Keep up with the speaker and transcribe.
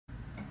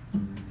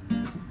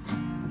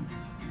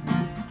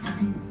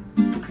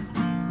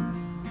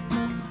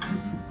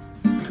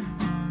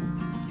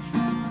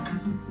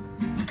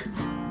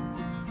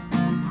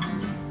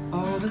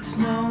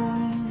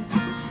known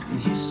in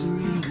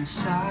history and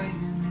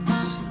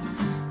science,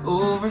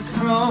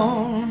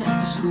 overthrown at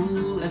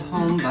school, at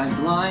home by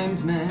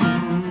blind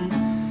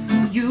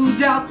men. You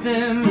doubt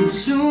them and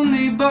soon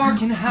they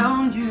bark and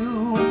hound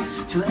you,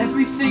 till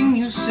everything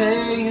you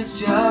say is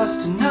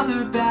just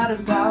another bad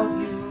about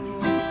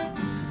you.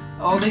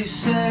 All they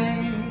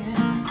say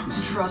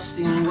is trust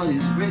in what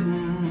is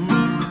written.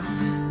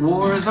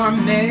 Wars are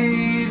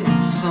made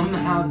and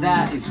somehow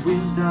that is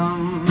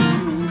wisdom.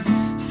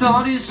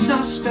 Thought is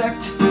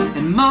suspect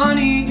and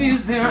money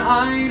is their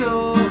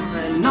idol,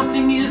 and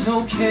nothing is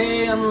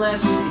okay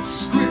unless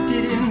it's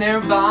scripted in their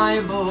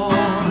Bible.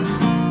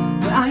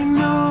 But I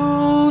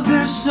know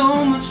there's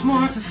so much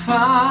more to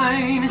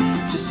find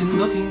just in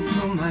looking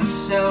through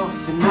myself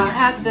and not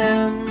at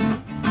them.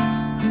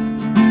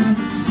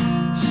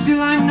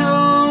 Still I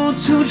know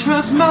to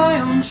trust my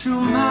own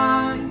true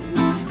mind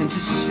and to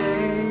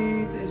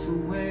say there's a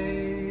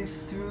way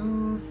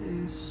through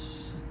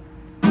this.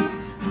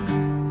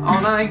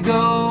 On I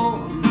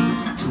go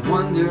to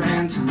wonder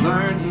and to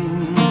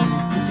learning,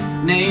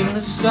 name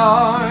the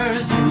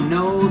stars and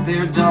know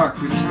their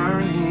dark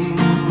returning.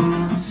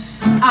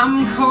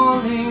 I'm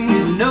calling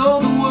to know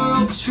the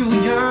world's true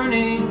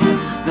yearning,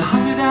 the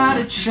hunger that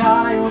a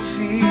child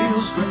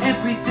feels for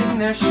everything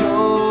they're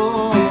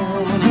shown.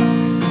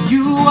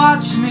 You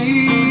watch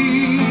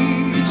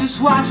me,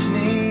 just watch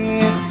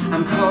me,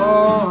 I'm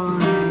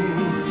calling,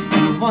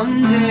 and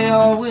one day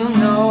all will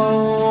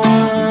know.